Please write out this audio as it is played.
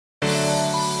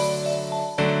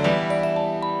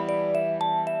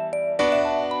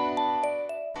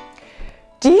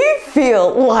Do you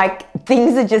feel like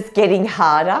things are just getting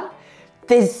harder?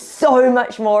 There's so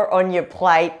much more on your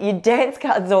plate, your dance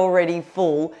card's already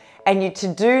full, and your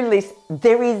to-do list,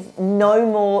 there is no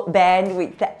more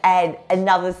bandwidth to add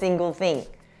another single thing.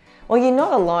 Well, you're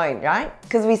not alone, right?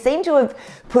 Because we seem to have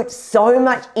put so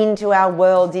much into our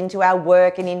worlds, into our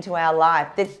work and into our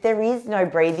life that there is no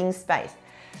breathing space.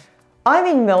 I'm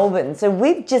in Melbourne, so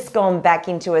we've just gone back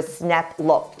into a snap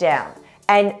lockdown.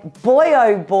 And boy,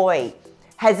 oh boy,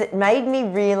 has it made me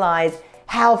realize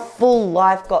how full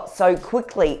life got so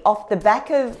quickly off the back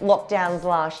of lockdowns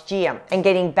last year and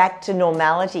getting back to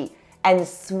normality and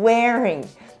swearing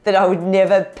that I would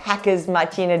never pack as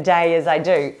much in a day as I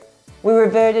do. We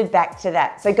reverted back to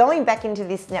that. So going back into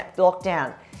this snap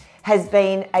lockdown has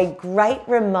been a great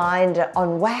reminder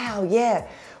on, wow, yeah,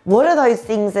 what are those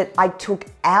things that I took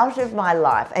out of my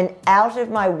life and out of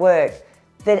my work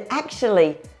that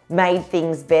actually made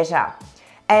things better?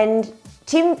 And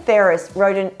Tim Ferriss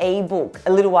wrote an ebook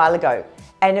a little while ago,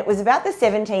 and it was about the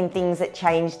 17 things that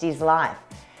changed his life.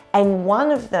 And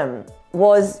one of them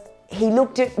was he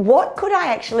looked at what could I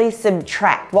actually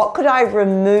subtract? What could I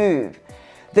remove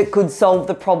that could solve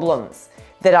the problems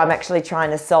that I'm actually trying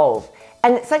to solve?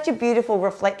 And it's such a beautiful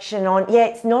reflection on, yeah,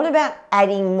 it's not about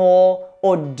adding more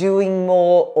or doing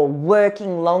more or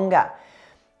working longer.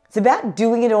 It's about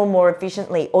doing it all more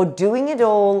efficiently or doing it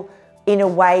all in a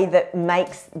way that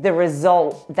makes the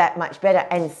result that much better.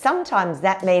 And sometimes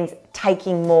that means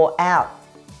taking more out.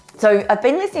 So I've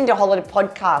been listening to a whole lot of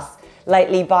podcasts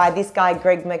lately by this guy,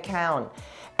 Greg McKeown,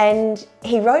 and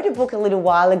he wrote a book a little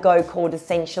while ago called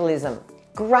Essentialism.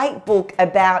 Great book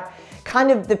about kind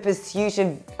of the pursuit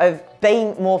of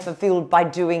being more fulfilled by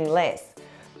doing less.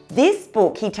 This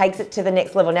book, he takes it to the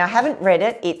next level. Now, I haven't read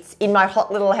it. It's in my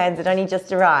hot little hands. It only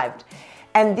just arrived.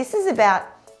 And this is about,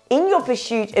 in your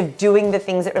pursuit of doing the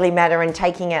things that really matter and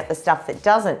taking out the stuff that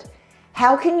doesn't,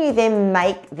 how can you then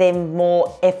make them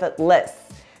more effortless?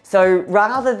 So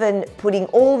rather than putting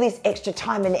all this extra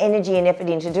time and energy and effort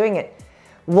into doing it,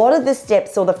 what are the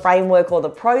steps or the framework or the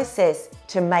process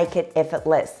to make it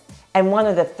effortless? And one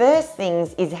of the first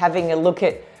things is having a look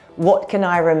at what can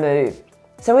I remove?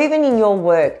 So even in your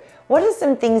work, what are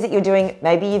some things that you're doing?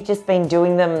 Maybe you've just been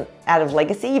doing them out of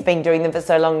legacy. You've been doing them for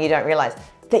so long you don't realize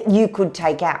that you could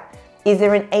take out. Is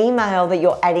there an email that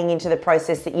you're adding into the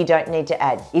process that you don't need to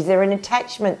add? Is there an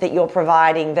attachment that you're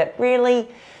providing that really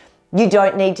you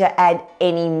don't need to add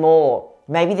any more?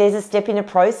 Maybe there's a step in a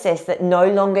process that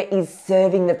no longer is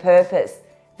serving the purpose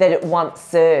that it once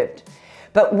served.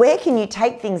 But where can you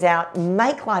take things out,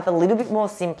 make life a little bit more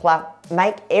simpler,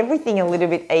 make everything a little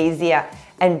bit easier?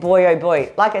 And boy, oh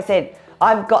boy, like I said,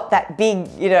 I've got that big,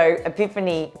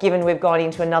 epiphany given we've gone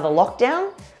into another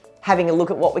lockdown, having a look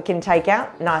at what we can take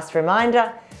out, nice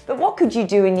reminder. But what could you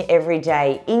do in your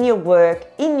everyday, in your work,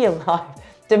 in your life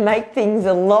to make things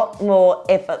a lot more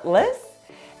effortless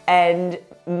and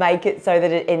make it so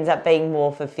that it ends up being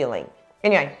more fulfilling?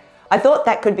 Anyway, I thought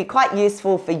that could be quite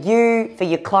useful for you, for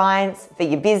your clients, for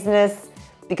your business,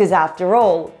 because after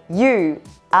all, you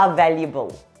are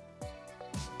valuable.